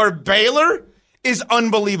RG3 or Baylor is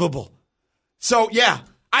unbelievable. So, yeah,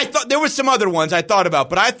 I thought there was some other ones I thought about,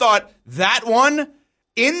 but I thought that one,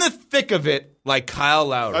 in the thick of it, like Kyle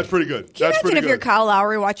Lowry. That's pretty good. Can you imagine if you're Kyle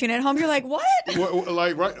Lowry watching at home? You're like, what?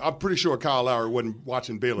 Right? I'm pretty sure Kyle Lowry wasn't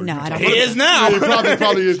watching Baylor. No, I don't He is now. Yeah, he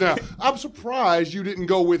probably is now. I'm surprised you didn't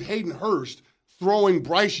go with Hayden Hurst throwing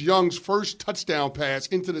Bryce Young's first touchdown pass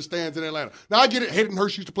into the stands in Atlanta. Now, I get it. Hayden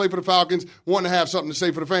Hurst used to play for the Falcons, wanting to have something to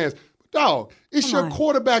say for the fans. Dog, it's your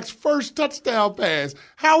quarterback's first touchdown pass.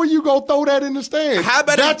 How are you going to throw that in the stands?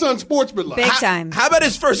 That's unsportsmanlike. Big time. How about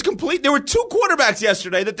his first complete? There were 2 quarterbacks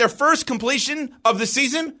yesterday that their first completion of the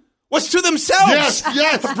season was to themselves.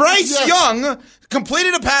 Yes. Bryce Young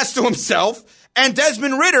completed a pass to himself, And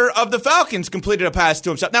Desmond Ridder of the Falcons completed a pass to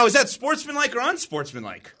himself. Now, is that sportsmanlike or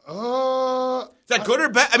unsportsmanlike? Is that good or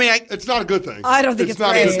bad? I mean, it's not a good thing. I don't think it's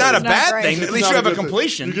great. It's not a bad thing. At least you have a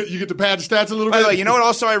completion. You get to pad the stats a little bit. By the way, you know what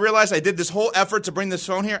also I realized? I did this whole effort to bring this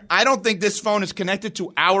phone here. I don't think this phone is connected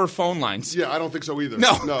to our phone lines. Yeah, I don't think so either.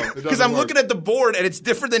 No, because I'm looking at the board and it's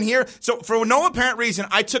different than here. So for no apparent reason,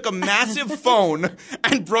 I took a massive phone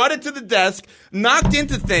and brought it to the desk, knocked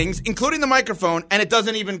into things, including the microphone, and it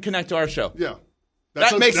doesn't even connect to our show. Yeah.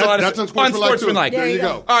 That makes a lot of sense. Unsportsmanlike. There you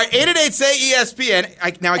go. All right,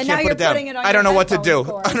 888-SAY-ESPN. Now I can't put it down. I don't know what to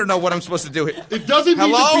do. I don't know what I'm supposed to do here. It doesn't need to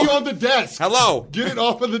be on the desk. Hello. Get it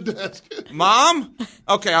off of the desk. Mom?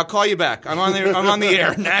 Okay, I'll call you back. I'm on the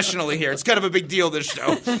air nationally here. It's kind of a big deal, this show.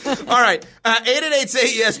 All right,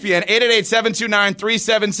 888-SAY-ESPN,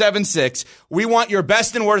 888-729-3776. We want your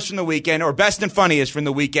best and worst from the weekend, or best and funniest from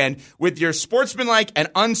the weekend, with your sportsmanlike and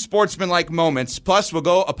unsportsmanlike moments. Plus, we'll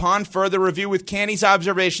go upon further review with Canny's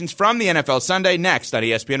observations from the NFL Sunday next on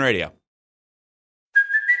ESPN Radio.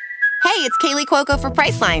 Hey, it's Kaylee Cuoco for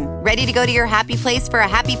Priceline. Ready to go to your happy place for a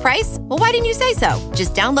happy price? Well, why didn't you say so?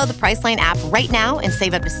 Just download the Priceline app right now and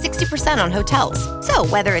save up to 60% on hotels. So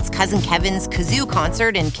whether it's Cousin Kevin's Kazoo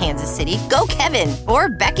Concert in Kansas City, go Kevin, or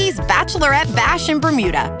Becky's Bachelorette Bash in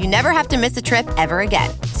Bermuda, you never have to miss a trip ever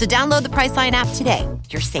again. So download the Priceline app today.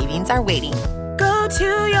 Your savings are waiting. Go to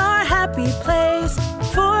your happy place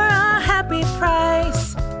for a happy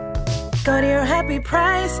price. Go to your happy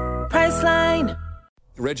price, Priceline.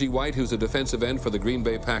 Reggie White, who's a defensive end for the Green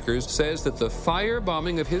Bay Packers, says that the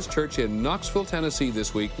firebombing of his church in Knoxville, Tennessee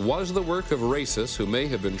this week was the work of racists who may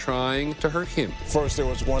have been trying to hurt him. First there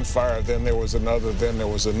was one fire, then there was another, then there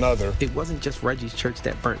was another. It wasn't just Reggie's church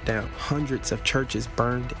that burnt down. Hundreds of churches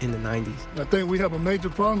burned in the 90s. I think we have a major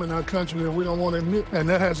problem in our country that we don't want to admit, and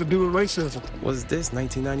that has to do with racism. Was this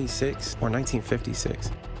 1996 or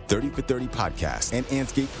 1956? 30 for 30 podcast and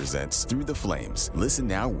Antscape presents Through the Flames. Listen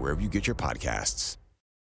now wherever you get your podcasts.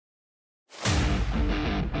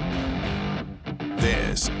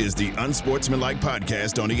 This is the Unsportsmanlike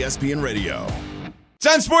Podcast on ESPN Radio. It's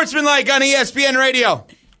Unsportsmanlike on ESPN Radio.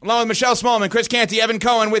 Along with Michelle Smallman, Chris Canty, Evan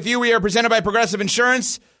Cohen. With you, we are presented by Progressive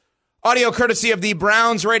Insurance. Audio courtesy of the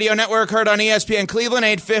Browns Radio Network, heard on ESPN Cleveland,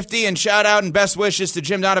 850. And shout out and best wishes to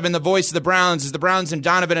Jim Donovan, the voice of the Browns, as the Browns and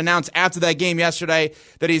Donovan announced after that game yesterday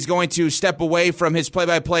that he's going to step away from his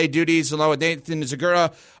play-by-play duties, along with Nathan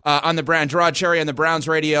Zagura on the Browns, Gerard Cherry on the Browns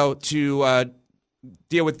Radio to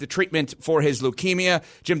deal with the treatment for his leukemia.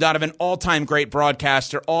 Jim Donovan, all-time great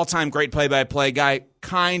broadcaster, all-time great play-by-play guy,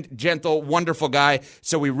 kind, gentle, wonderful guy.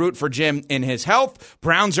 So we root for Jim in his health.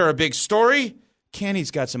 Browns are a big story.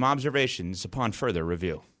 Kenny's got some observations upon further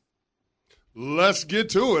review. Let's get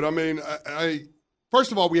to it. I mean, I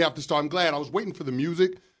first of all, we have to start. I'm glad. I was waiting for the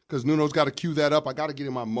music because Nuno's got to cue that up. I got to get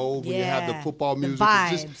in my mode when you have the football music.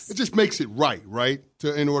 It just makes it right,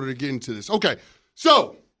 in order to get into this. Okay,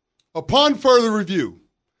 so upon further review,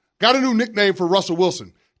 got a new nickname for Russell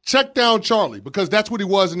Wilson. Check down Charlie, because that's what he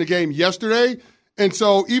was in the game yesterday. And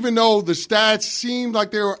so even though the stats seemed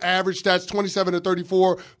like they were average stats, 27 to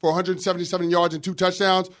 34 for 177 yards and 2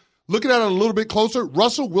 touchdowns, looking at it a little bit closer,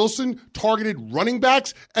 Russell Wilson targeted running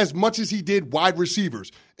backs as much as he did wide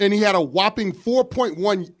receivers. And he had a whopping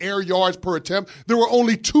 4.1 air yards per attempt. There were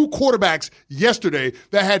only 2 quarterbacks yesterday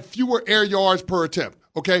that had fewer air yards per attempt.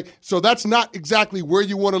 Okay, so that's not exactly where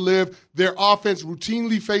you want to live. Their offense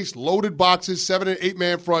routinely faced loaded boxes, 7- and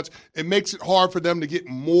 8-man fronts. It makes it hard for them to get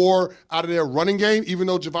more out of their running game, even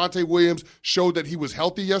though Javonte Williams showed that he was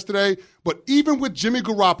healthy yesterday. But even with Jimmy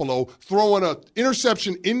Garoppolo throwing an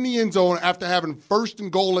interception in the end zone after having 1st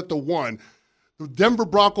and goal at the 1, the Denver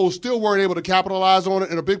Broncos still weren't able to capitalize on it,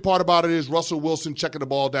 and a big part about it is Russell Wilson checking the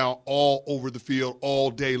ball down all over the field all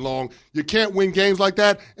day long. You can't win games like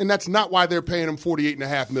that, and that's not why they're paying him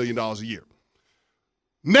 $48.5 million a year.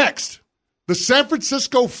 Next, the San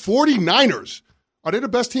Francisco 49ers. Are they the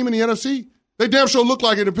best team in the NFC? They damn sure looked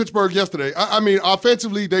like it in Pittsburgh yesterday. I mean,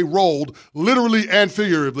 offensively, they rolled, literally and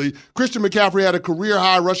figuratively. Christian McCaffrey had a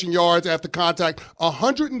career-high rushing yards after contact.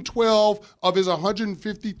 112 of his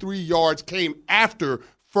 153 yards came after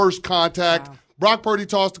first contact. Wow. Brock Purdy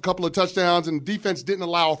tossed a couple of touchdowns, and the defense didn't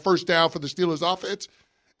allow a first down for the Steelers' offense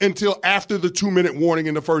until after the 2-minute warning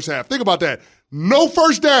in the first half. Think about that. No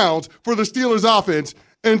first downs for the Steelers' offense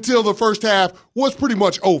until the first half was pretty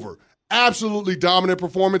much over. Absolutely dominant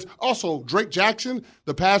performance. Also, Drake Jackson,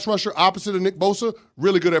 the pass rusher opposite of Nick Bosa,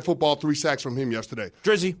 really good at football. 3 sacks from him yesterday.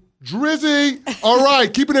 Drizzy. All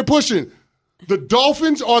right, keeping it pushing. The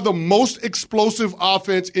Dolphins are the most explosive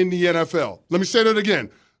offense in the NFL. Let me say that again.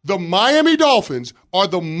 The Miami Dolphins are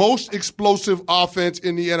the most explosive offense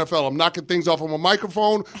in the NFL. I'm knocking things off on my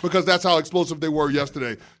microphone because that's how explosive they were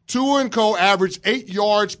yesterday. Tua and Co. averaged 8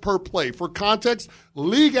 yards per play. For context,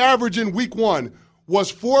 league average in week 1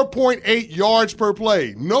 was 4.8 yards per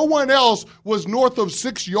play. No one else was north of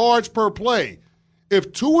 6 yards per play.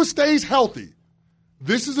 If Tua stays healthy,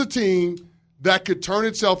 this is a team that could turn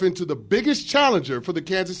itself into the biggest challenger for the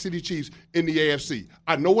Kansas City Chiefs in the AFC.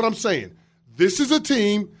 I know what I'm saying. This is a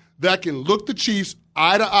team that can look the Chiefs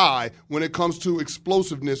eye to eye when it comes to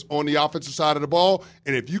explosiveness on the offensive side of the ball.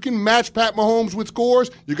 And if you can match Pat Mahomes with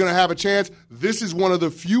scores, you're going to have a chance. This is one of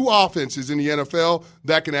the few offenses in the NFL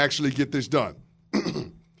that can actually get this done.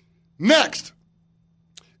 Next,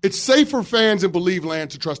 it's safe for fans in Believe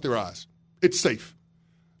Land to trust their eyes. It's safe.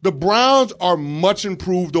 The Browns are much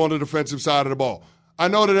improved on the defensive side of the ball. I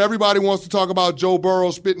know that everybody wants to talk about Joe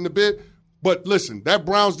Burrow spitting the bit, but listen, that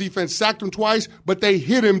Browns defense sacked him twice, but they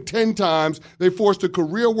hit him 10 times. They forced a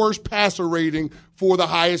career-worst passer rating for the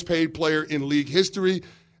highest-paid player in league history.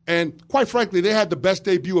 And quite frankly, they had the best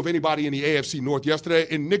debut of anybody in the AFC North yesterday.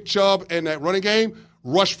 And Nick Chubb and that running game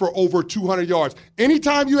rushed for over 200 yards.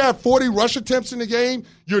 Anytime you have 40 rush attempts in the game,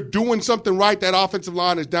 you're doing something right. That offensive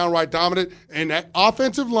line is downright dominant. And that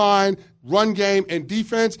offensive line, run game, and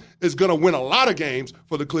defense is going to win a lot of games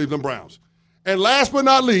for the Cleveland Browns. And last but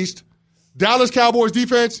not least, Dallas Cowboys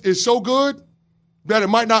defense is so good that it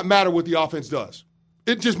might not matter what the offense does.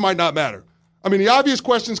 It just might not matter. I mean, the obvious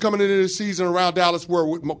questions coming into this season around Dallas were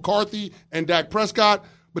with McCarthy and Dak Prescott,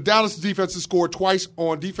 but Dallas' defense has scored twice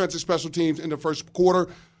on defensive special teams in the first quarter.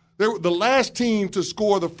 They were the last team to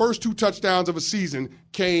score the first 2 touchdowns of a season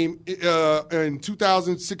came in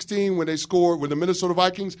 2016 when they scored with the Minnesota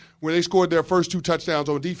Vikings, where they scored their first 2 touchdowns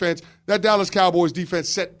on defense. That Dallas Cowboys defense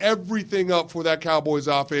set everything up for that Cowboys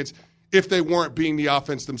offense if they weren't being the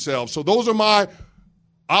offense themselves. So those are my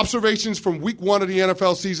observations from week 1 of the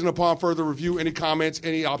NFL season upon further review. Any comments,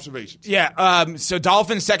 any observations? Yeah, so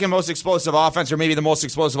Dolphins' second most explosive offense, or maybe the most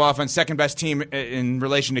explosive offense, second best team in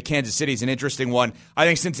relation to Kansas City is an interesting one. I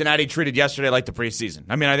think Cincinnati treated yesterday like the preseason.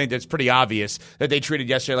 I mean, I think that's pretty obvious that they treated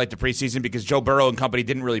yesterday like the preseason because Joe Burrow and company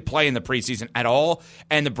didn't really play in the preseason at all.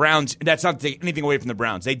 And the Browns, that's not taking anything away from the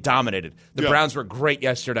Browns. They dominated. The Browns were great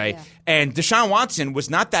yesterday. Yeah. And Deshaun Watson was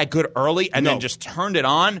not that good early and then just turned it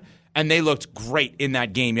on. And they looked great in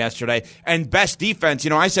that game yesterday. And best defense,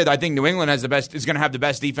 I said I think New England is going to have the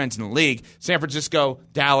best defense in the league. San Francisco,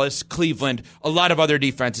 Dallas, Cleveland, a lot of other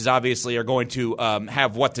defenses obviously are going to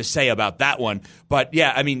have what to say about that one. But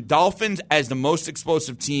yeah, I mean, Dolphins as the most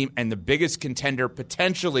explosive team and the biggest contender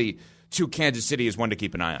potentially to Kansas City is one to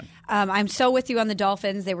keep an eye on. I'm so with you on the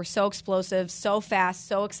Dolphins. They were so explosive, so fast,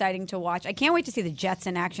 so exciting to watch. I can't wait to see the Jets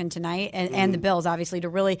in action tonight and the Bills, obviously, to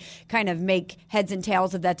really kind of make heads and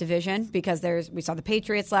tails of that division because we saw the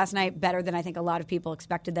Patriots last night, better than I think a lot of people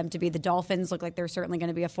expected them to be. The Dolphins look like they're certainly going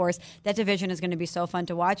to be a force. That division is going to be so fun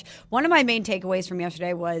to watch. One of my main takeaways from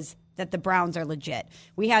yesterday was that the Browns are legit.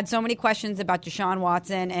 We had so many questions about Deshaun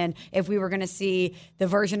Watson and if we were going to see the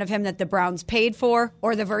version of him that the Browns paid for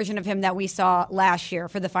or the version of him that we saw last year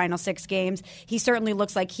for the final 6 games. He certainly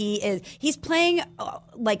looks like he's playing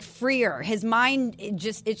like freer. His mind,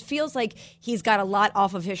 it feels like he's got a lot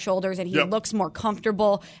off of his shoulders and he looks more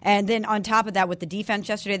comfortable. And then on top of that, with the defense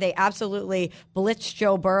yesterday, they absolutely blitzed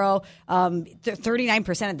Joe Burrow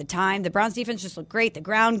 39% of the time. The Browns defense just looked great. The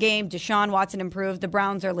ground game, Deshaun Watson improved. The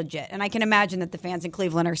Browns are legit. And I can imagine that the fans in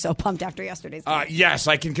Cleveland are so pumped after yesterday's game. Yes,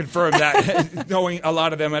 I can confirm that, knowing a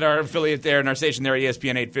lot of them at our affiliate there and our station there at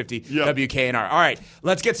ESPN 850 WKNR. All right,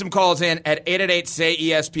 let's get some calls in at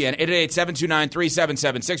 888-SAY-ESPN,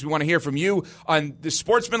 888-729-3776. We want to hear from you on the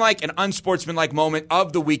sportsmanlike and unsportsmanlike moment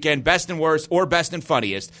of the weekend, best and worst or best and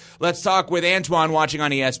funniest. Let's talk with Antoine watching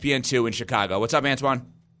on ESPN2 in Chicago. What's up, Antoine?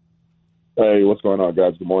 Hey, what's going on,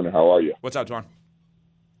 guys? Good morning. How are you? What's up, Antoine?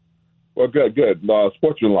 Well, good.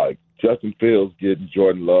 Sportsmanlike. Justin Fields getting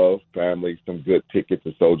Jordan Love family some good tickets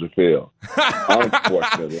to Soldier Field.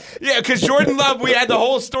 Unfortunately. Yeah, because Jordan Love, we had the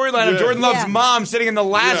whole storyline of Jordan Love's mom sitting in the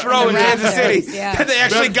last row in Kansas City. Yeah. They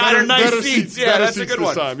actually got her nice seats. Yeah, that's a good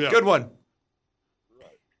one. Good one.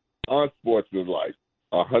 Unsportsmanlike.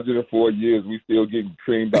 104 years, we still getting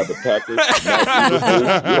creamed by the Packers.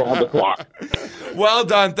 We're on the clock. Well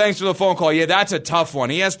done. Thanks for the phone call. Yeah, that's a tough one.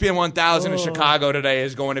 ESPN 1000 in Chicago today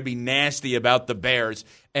is going to be nasty about the Bears.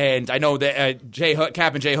 And I know that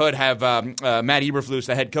Cap and Jay Hood have Matt Eberflus,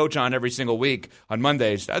 the head coach, on every single week on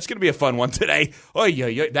Mondays. That's going to be a fun one today. Oh,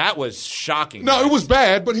 yeah, that was shocking. No, it was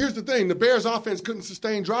bad, but here's the thing. The Bears' offense couldn't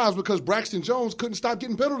sustain drives because Braxton Jones couldn't stop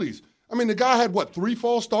getting penalties. I mean, the guy had, 3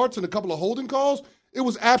 false starts and a couple of holding calls? It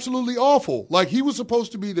was absolutely awful. Like, he was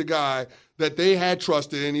supposed to be the guy that they had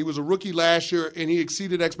trusted, and he was a rookie last year, and he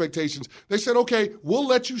exceeded expectations. They said, okay, we'll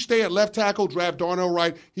let you stay at left tackle, draft Darnell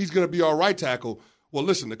Wright. He's going to be our right tackle. Well,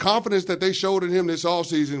 listen, the confidence that they showed in him this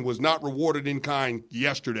offseason was not rewarded in kind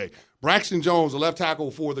yesterday. Braxton Jones, the left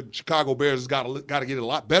tackle for the Chicago Bears, has got to get a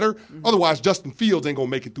lot better. Mm-hmm. Otherwise, Justin Fields ain't going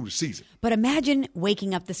to make it through the season. But imagine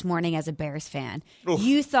waking up this morning as a Bears fan. Oof.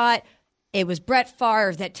 You thought it was Brett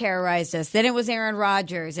Favre that terrorized us. Then it was Aaron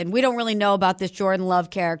Rodgers. And we don't really know about this Jordan Love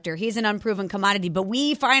character. He's an unproven commodity. But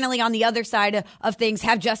we finally, on the other side of things,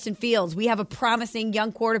 have Justin Fields. We have a promising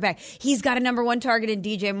young quarterback. He's got a number one target in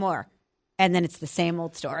DJ Moore. And then it's the same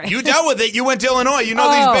old story. You dealt with it. You went to Illinois. You know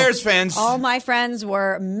these Bears fans. All my friends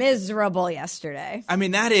were miserable yesterday. I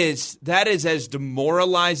mean, that is as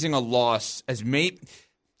demoralizing a loss as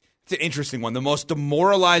it's an interesting one. The most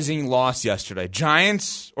demoralizing loss yesterday.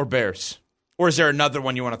 Giants or Bears? Or is there another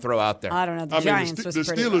one you want to throw out there? I don't know. The Giants was the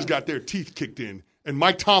pretty Steelers low. got their teeth kicked in. And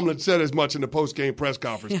Mike Tomlin said as much in the post-game press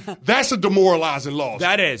conference. Yeah. That's a demoralizing loss.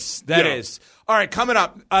 That is. All right, coming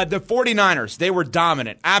up, the 49ers, they were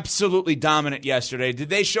dominant, absolutely dominant yesterday. Did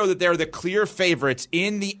they show that they're the clear favorites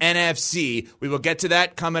in the NFC? We will get to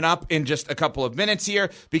that coming up in just a couple of minutes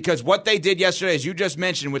here, because what they did yesterday, as you just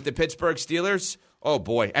mentioned, with the Pittsburgh Steelers, oh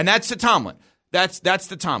boy. And that's to Tomlin. That's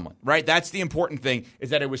the Tomlin, right? That's the important thing,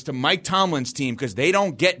 is that it was to Mike Tomlin's team, because they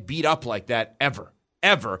don't get beat up like that ever.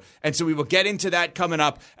 And so we will get into that coming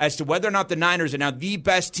up as to whether or not the Niners are now the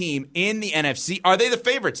best team in the NFC. Are they the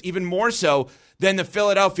favorites? Even more so than the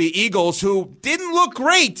Philadelphia Eagles, who didn't look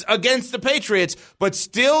great against the Patriots, but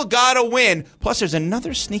still got a win. Plus, there's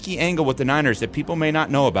another sneaky angle with the Niners that people may not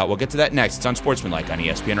know about. We'll get to that next. It's Unsportsmanlike on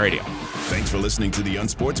ESPN Radio. Thanks for listening to the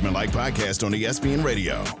Unsportsmanlike podcast on ESPN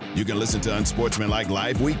Radio. You can listen to Unsportsmanlike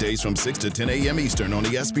live weekdays from 6 to 10 a.m. Eastern on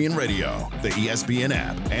ESPN Radio, the ESPN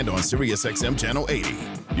app, and on SiriusXM Channel 80.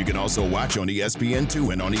 You can also watch on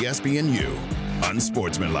ESPN2 and on ESPNU.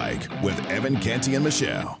 Unsportsmanlike with Evan, Canty, and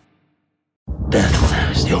Michelle.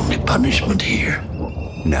 Death is the only punishment here.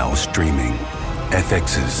 Now streaming,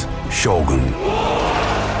 FX's Shogun.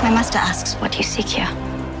 My master asks what you seek here.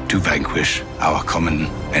 To vanquish our common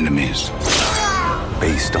enemies.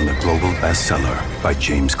 Based on the global bestseller by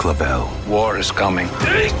James Clavell. War is coming.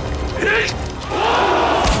 The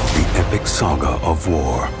epic saga of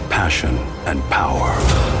war, passion, and power.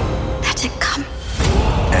 Let it come.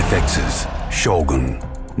 FX's Shogun.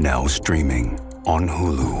 Now streaming on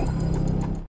Hulu.